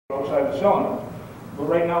outside the cylinder. But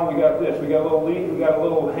right now we got this. We got a little lead. We got a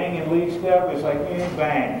little hanging lead step. It's like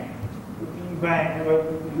bang, bang.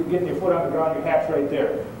 You're getting your foot on the ground. Your hat's right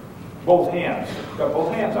there. Both hands. Got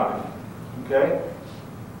both hands on it. Okay.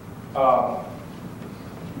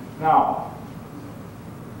 Now,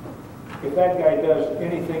 if that guy does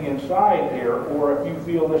anything inside here, or if you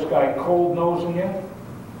feel this guy cold nosing you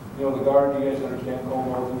know the guard. You guys understand cold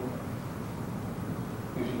nosing?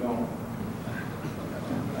 If you don't.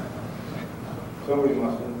 Somebody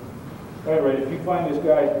must have. Anyway, if you find this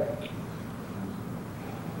guy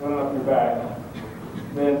running up your back,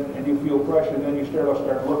 and you feel pressure, then you start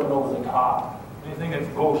looking over the top. Anything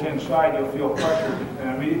that goes inside, you'll feel pressure, and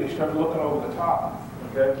immediately start looking over the top.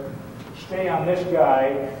 Okay? Stay on this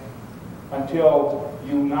guy until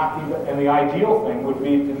you knock him. And the ideal thing would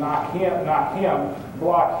be to knock him,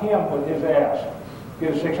 block him with his ass.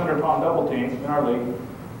 Get a 600-pound double team in our league,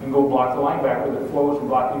 and go block the linebacker that flows and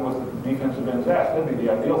block him with the defensive end's ass. That'd be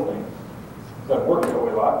the ideal thing. That works that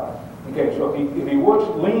way a lot. Okay, so if he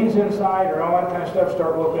leans inside or all that kind of stuff,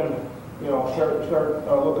 start looking, start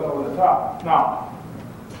looking over the top. Now,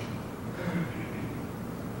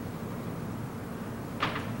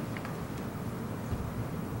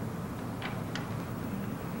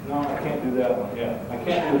 no, I can't do that one yet. I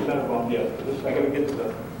can't do the center bump yet. I got to get to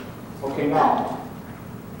the. Okay, now.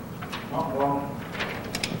 No, wrong.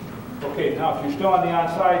 Okay, now if you're still on the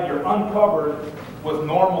onside, you're uncovered with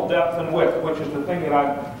normal depth and width, which is the thing that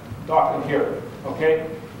I'm talking here. Okay?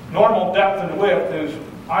 Normal depth and width is,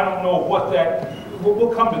 I don't know what that,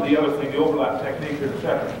 we'll come to the other thing, the overlap technique here in a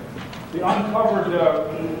second. The uncovered,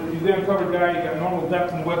 the uncovered guy, you got normal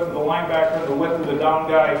depth and width of the linebacker, the width of the down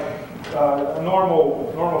guy, a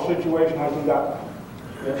normal situation like we got.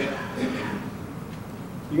 Yeah.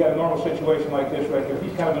 You got a normal situation like this right here.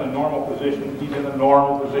 He's kind of in a normal position. He's in a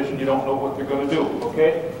normal position. You don't know what they're going to do,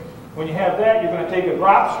 okay? When you have that, you're going to take a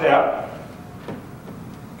drop step,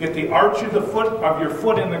 get the arch of your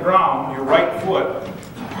foot in the ground, your right foot,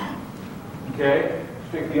 okay?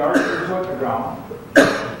 Stick the arch of your foot in the ground.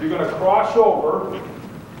 You're going to cross over,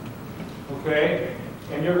 okay?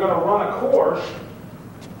 And you're going to run a course.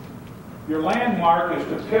 Your landmark is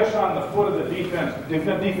to piss on the foot of the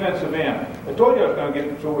defensive end. I told you I was going to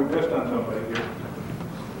get so we pissed on somebody here.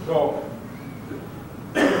 So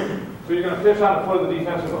you're going to piss on the foot of the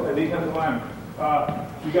defensive lineman.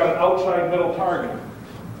 You got an outside middle target.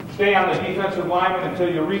 Stay on the defensive lineman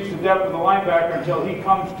until you reach the depth of the linebacker until he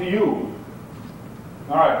comes to you.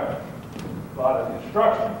 All right. A lot of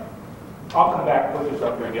instruction. I'll come back and put this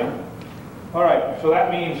up here again. All right. So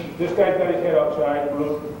that means this guy's got his head outside.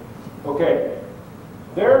 Okay,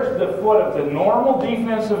 there's the foot of the normal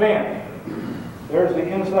defensive end. There's the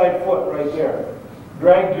inside foot right there.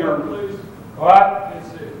 Drag your... What?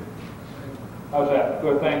 How's that?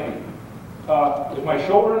 Good, thank you. Is my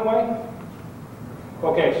shoulder in the way?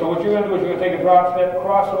 Okay, so what you're going to do is you're going to take a drop step,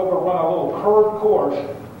 cross over, run a little curved course,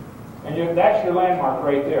 and that's your landmark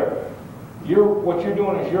right there. What you're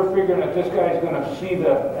doing is you're figuring that this guy's going to see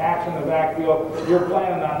the axe in the backfield. You're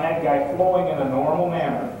planning on that guy flowing in a normal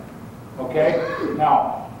manner. Okay?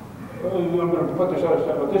 Now, I'm going to put this other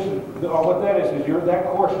stuff, but this is what that is that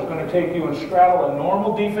course is going to take you and straddle a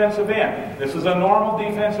normal defensive end. This is a normal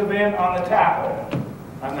defensive end on the tackle.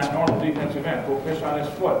 On that normal defensive end. Go piss on his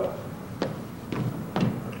foot.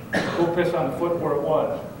 Go piss on the foot where it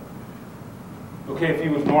was. Okay, if he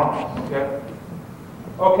was normal. Okay?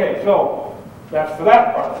 Okay, so that's for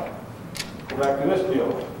that part. Go back to this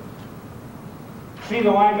deal. See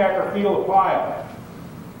the linebacker feel the pile.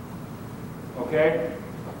 Okay?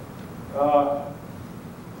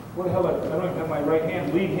 What the hell? I don't even have my right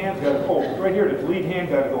hand. Lead hand's got to go. Right here, the lead hand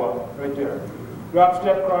got to go up. Right there. Drop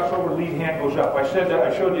step, crossover, lead hand goes up. I said that.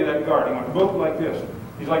 I showed you that guard. He went boop like this.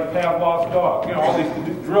 He's like Pavlov's dog. You know, all these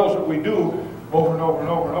drills that we do over and over and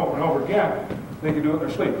over and over and over again. They can do it in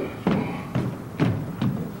their sleep.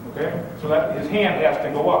 Okay? So that his hand has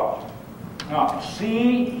to go up. Now,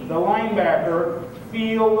 see the linebacker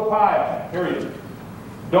feel the pile. Period.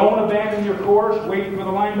 Don't abandon your course. Wait for the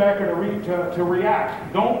linebacker to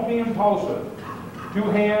react. Don't be impulsive.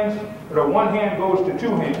 One hand goes to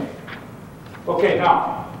two hands. Okay,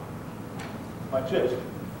 now, watch this.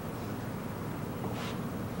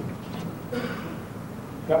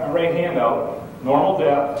 Got my right hand out, normal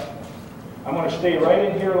depth. I'm going to stay right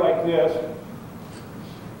in here like this.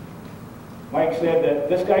 Mike said that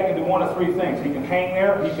this guy can do one of three things. He can hang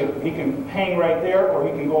there, he can hang right there, or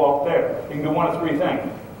he can go up there. He can do one of three things.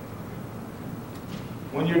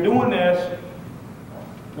 When you're doing this,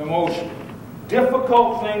 the most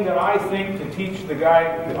difficult thing that I think to teach the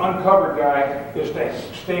guy, the uncovered guy, is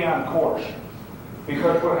to stay on course.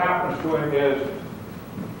 Because what happens to him is,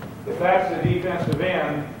 if that's the defensive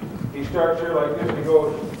end, he starts here like this, and he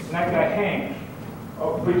goes, and that guy hangs.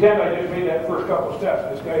 Oh, pretend I just made that first couple steps.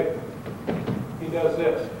 This guy, he does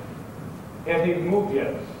this. And he moved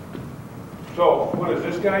yet. So, what does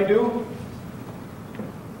this guy do?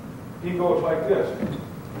 He goes like this.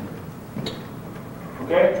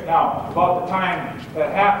 Okay? Now, about the time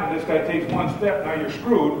that happened, this guy takes one step, now you're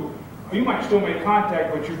screwed. You might still make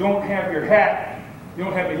contact, but you don't have your hat, you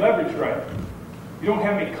don't have any leverage right. You don't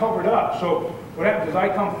have me covered up. So what happens is I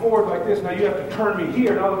come forward like this, now you have to turn me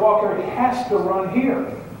here. Now the ball carrier has to run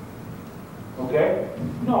here. Okay?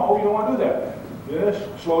 No, you don't want to do that.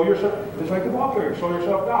 Yes, slow yourself. It's like the ball carrier, slow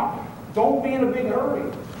yourself down. Don't be in a big hurry.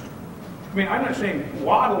 I mean, I'm not saying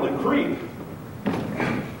waddle and creep.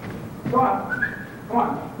 Come on. Come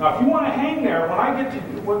on. Now, if you want to hang there, when I get to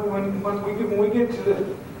when we get to the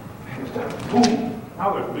boom,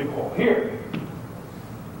 now there's a big hole here.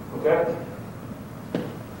 Okay.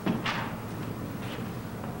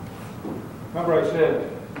 Remember, I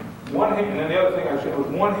said one hand, and then the other thing I said was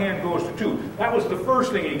one hand goes to two. That was the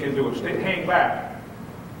first thing he can do, is hang back.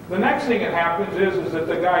 The next thing that happens is that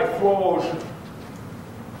the guy flows.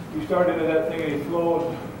 You start into that thing, and he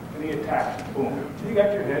flows, and he attacks. Boom. You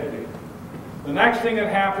got your head there. The next thing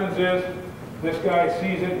that happens is this guy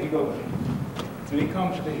sees it, he goes, and he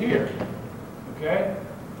comes to here. Okay?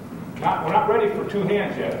 We're not ready for two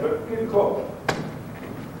hands yet, but getting close.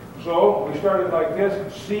 So we started like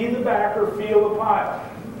this. See the backer, feel the pile.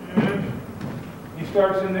 He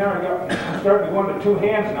starts in there. I'm starting to go into two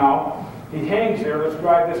hands now. He hangs there. Let's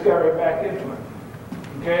drive this guy right back into it.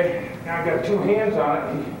 Okay? Now I've got two hands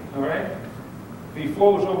on it. All right? If he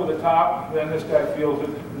flows over the top, then this guy feels it.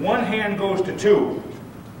 One hand goes to two.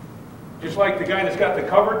 Just like the guy that's got the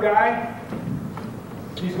covered guy.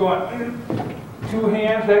 He's going two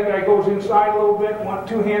hands. That guy goes inside a little bit.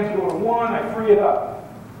 Two hands go to one. I free it up.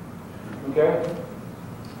 Okay?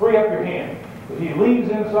 Free up your hand. If he leaves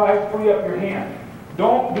inside, free up your hand.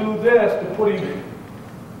 Don't do this to put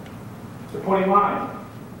him on.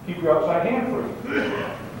 Keep your outside hand free.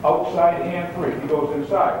 Outside hand free. He goes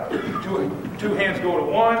inside. Two hands go to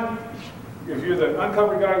one. If you're the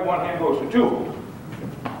uncovered guy, one hand goes to two.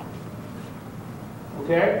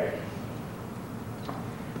 Okay?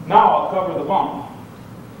 Now I'll cover the bump.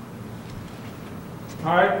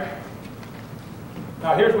 Alright?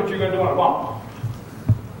 Now here's what you're going to do on a bump.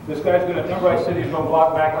 This guy's going to, remember I said he's going to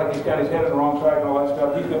block back like he's got his head on the wrong side and all that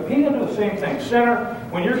stuff. He's going to do the same thing. Center,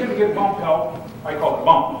 when you're going to get bump help, I call it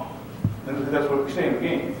bump. And that's what we say in the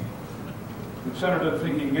game. The center doesn't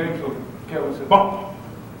think he can get him, so Kevin says bump.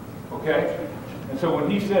 Okay? And so when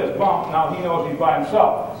he says bump, now he knows he's by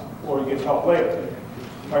himself, or he gets help later.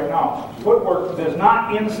 Right now, footwork does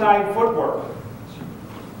not inside footwork.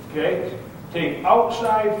 Okay? Take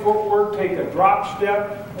outside footwork, take a drop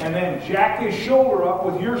step, and then jack his shoulder up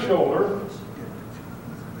with your shoulder,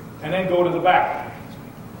 and then go to the back.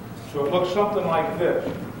 So it looks something like this.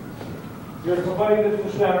 You're playing this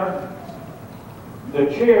to center. The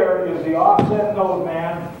chair is the offset nose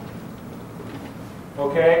man.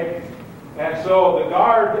 Okay? And so the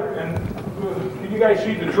guard, and can you guys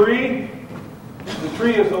see the tree? The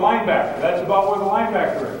tree is the linebacker. That's about where the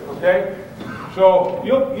linebacker is. Okay? So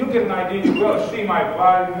you'll get an idea. You're going to see my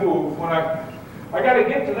body move when I got to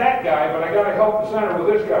get to that guy, but I got to help the center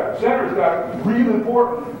with this guy. The center's got really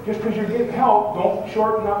important. Just because you're getting help, don't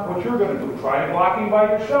shorten up what you're going to do. Try blocking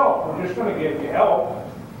by yourself. We're just going to give you help.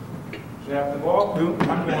 Snap the ball. I'm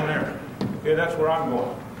going there. Okay, that's where I'm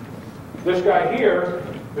going. This guy here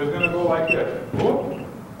is going to go like this. Whoop,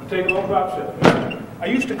 and take a little drop step. I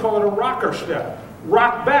used to call it a rocker step.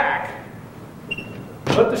 Rock back.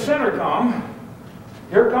 Let the center come.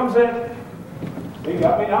 Here comes it. You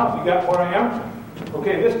got me now? You got where I am?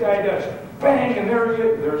 Okay, this guy does bang, and there he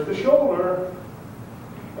is. There's the shoulder.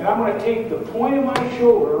 And I'm going to take the point of my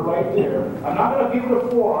shoulder right there. I'm not going to give it a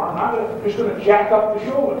forearm. I'm just going to jack up the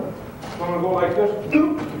shoulder. So I'm going to go like this.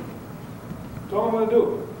 That's all I'm going to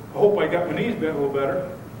do. I hope I got my knees bent a little better.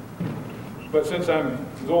 But since I'm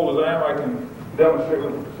as old as I am, I can demonstrate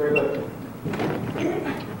with straight legs.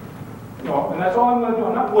 And that's all I'm going to do.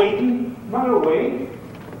 I'm not waiting. I'm not going to wait.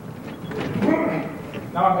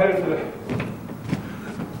 Now I'm headed for the...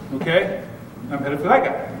 Okay? I'm headed for that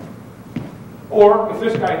guy. Or if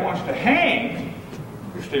this guy wants to hang,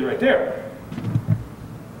 you stay right there.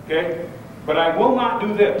 Okay? But I will not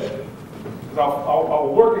do this. Because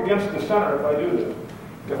I'll work against the center if I do this.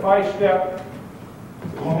 If I step,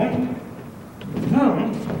 if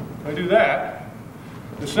I do that,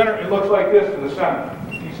 the center, it looks like this to the center.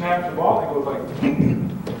 He snaps the ball, he goes like,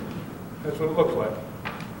 that's what it looks like.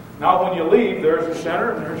 Now when you leave, there's the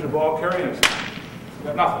center and there's the ball carrying it. You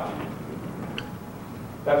got nothing.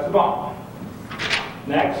 That's the bump.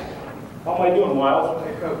 Next. How am I doing, Wiles?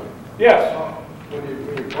 Hey, Coach. Yes. When you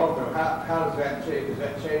bump them, how does that change? Does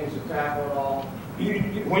that change the tackle at all?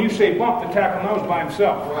 When you say bump, the tackle now is by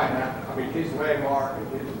himself. Right. I mean, his landmark,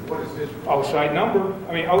 what is this? Outside number.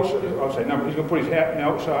 I mean, outside number. He's going to put his hat in the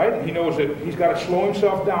outside. He knows that he's got to slow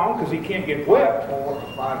himself down because he can't get whipped.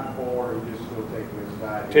 5-4, he's just going to take him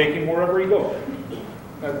inside. Take him wherever he goes.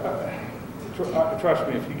 Trust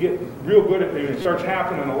me, if you get real good at it, it starts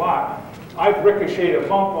happening a lot. I've ricocheted a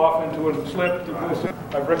bump off into a slip.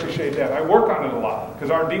 I've ricocheted that. I work on it a lot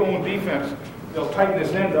because our own defense, they'll tighten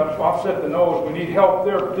this end up, offset the nose. We need help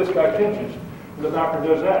there. This guy pinches. The doctor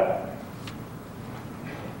does that.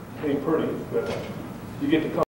 Ain't pretty, but you get the